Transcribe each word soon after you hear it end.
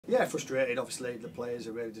Yeah, frustrated. Obviously, the players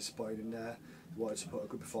are really disappointed in there. They wanted to put a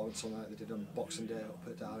good performance on like they did on Boxing Day up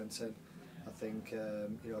at Darlington. I think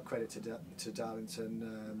you know, credit to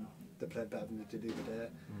Darlington. They played better than they did the other day.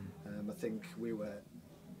 I think we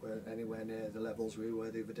weren't anywhere near the levels we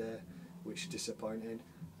were the other day, which is disappointing.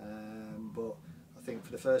 But I think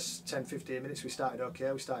for the first 10-15 minutes we started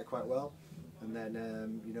okay. We started quite well, and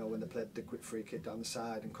then you know, when they played the quick free kick down the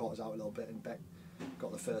side and caught us out a little bit, and Beck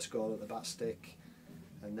got the first goal at the back stick,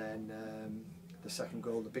 and then the second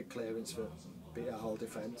goal, the big clearance for beat our whole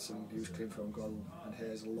defence, and he was clean from goal, and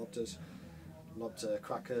Hazel lobbed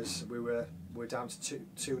crackers. We were down to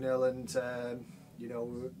 2-0, and you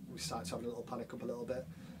know, we started to have a little panic up a little bit.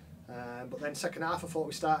 But then second half, I thought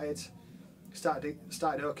we started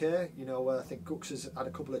okay. You know, I think Cooks has had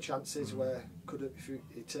a couple of chances where if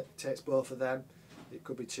he takes both of them, it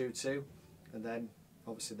could be 2-2, and then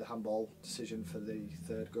obviously the handball decision for the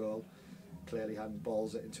third goal. Clearly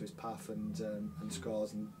handballs it into his path and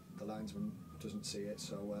scores, and the linesman doesn't see it.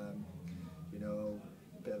 So you know,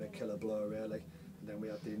 a bit of a killer blow really. And then we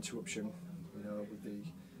had the interruption, you know, with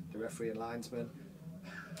the referee and linesman.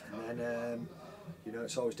 And then you know,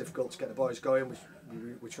 it's always difficult to get the boys going.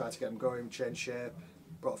 We tried to get them going, change shape,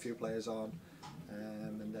 brought a few players on,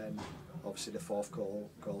 and then obviously the fourth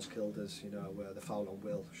goal's killed us. You know, where the foul on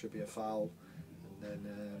Will should be a foul, and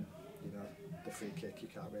then you know, the free kick you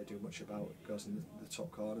can't really do much about. It goes in the top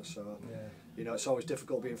corner. So yeah, you know, it's always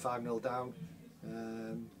difficult being 5-0 down.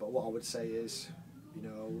 But what I would say is, you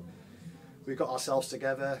know, we got ourselves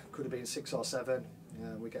together. Could have been 6 or 7.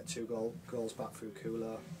 We get 2 goals back through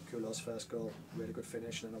Kulo's first goal, really good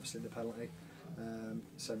finish, and then obviously the penalty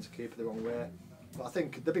sends the keeper the wrong way. But I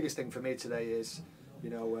think the biggest thing for me today is, you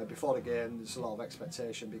know, before the game there's a lot of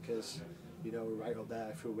expectation, because you know, we're right up there.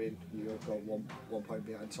 If we win, you've got one point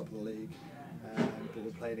behind top of the league. But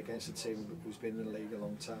we're playing against a team who's been in the league a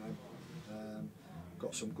long time.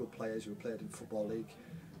 Got some good players who played in the Football League,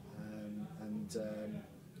 and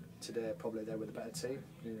today probably they were the better team.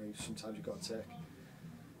 You know, sometimes you've got to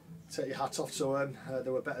take your hat off to them. They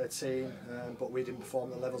were a better team, but we didn't perform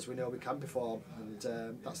at the levels we know we can perform,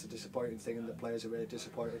 and that's the disappointing thing, and the players are really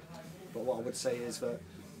disappointed. But what I would say is that,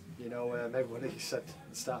 you know, everybody said at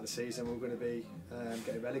the start of the season we were going to be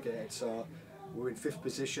getting relegated, so we're in 5th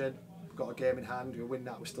position, we've got a game in hand. We win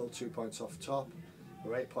that, we're still 2 points off top,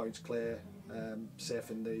 we're 8 points clear,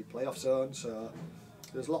 safe in the playoff zone. So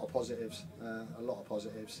there's a lot of positives,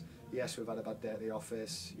 Yes, we've had a bad day at the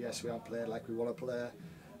office, yes, we haven't played like we want to play,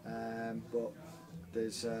 but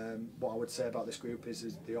there's what I would say about this group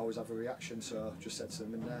is they always have a reaction. So I just said to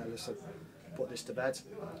them in there, listen, put this to bed.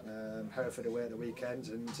 Hereford away at the weekend,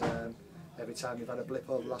 and every time you've had a blip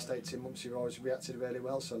over the last 18 months, you've always reacted really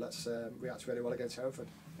well, so let's react really well against Hereford.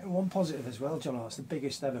 And one positive as well, Jono, it's the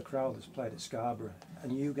biggest ever crowd that's played at Scarborough,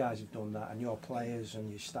 and you guys have done that, and your players and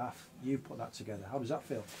your staff, you've put that together. How does that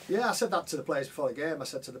feel? Yeah, I said that to the players before the game.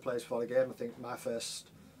 I think my first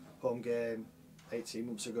home game 18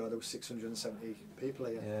 months ago, there were 670 people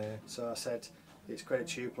here. Yeah. So I said, it's credit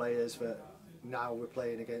to you players that now we're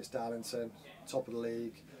playing against Darlington, top of the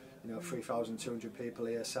league, you know, 3,200 people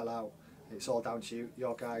here, sell out. It's all down to you,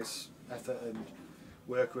 your guys' effort and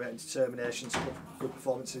work rate and determination to put good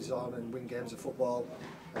performances on and win games of football,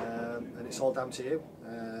 and it's all down to you.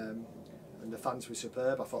 And the fans were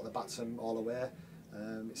superb. I thought they backed them all the way.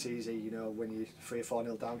 It's easy, you know, when you're 3 or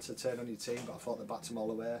 4-0 down to turn on your team, but I thought they backed them all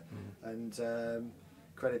the way. And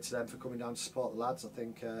credit to them for coming down to support the lads. I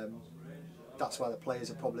think that's why the players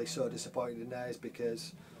are probably so disappointed in there, is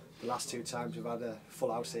because the last 2 times we've had a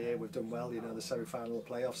full house here, we've done well, you know, the semi-final of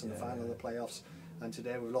the playoffs and the final of the playoffs, and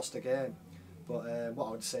today we've lost a game. But what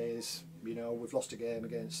I would say is, you know, we've lost a game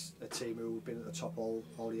against a team who've been at the top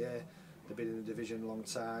all year. They've been in the division a long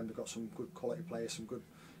time, they've got some good quality players, some good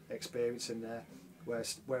experience in there,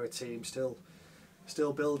 where a team still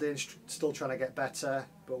building, still trying to get better,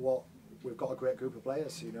 but we've got a great group of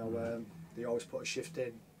players, you know. They always put a shift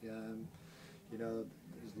in, you know,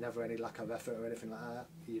 there's never any lack of effort or anything like that.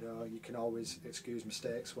 You know, you can always excuse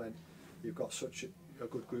mistakes when you've got such a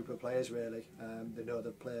good group of players, really. They know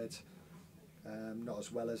they've played not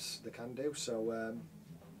as well as they can do, so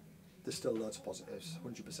there's still loads of positives,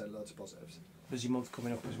 100% loads of positives. Busy month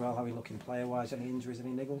coming up as well. How are you looking player-wise? Any injuries,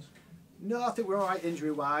 any niggles? No, I think we're alright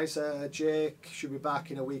injury-wise. Jake should be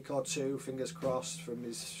back in a week or 2, fingers crossed, from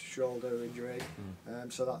his shoulder injury.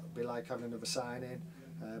 So that'll be like having another signing.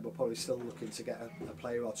 We're probably still looking to get a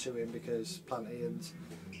player or 2 in, because Planty and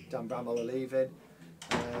Dan Bramwell are leaving.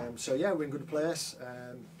 So yeah, we're in good place.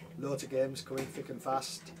 Loads of games coming thick and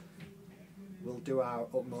fast. We'll do our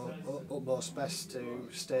utmost best to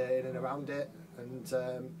stay in and around it,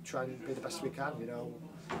 and try and be the best we can. You know,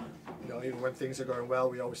 you know, even when things are going well,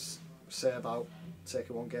 we always say about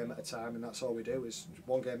taking one game at a time, and that's all we do, is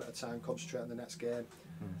one game at a time, concentrate on the next game.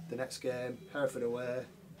 The next game, Hereford away,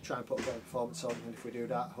 try and put a better performance on, and if we do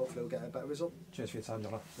that, hopefully we'll get a better result. Cheers for your time,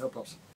 Jono. No problems.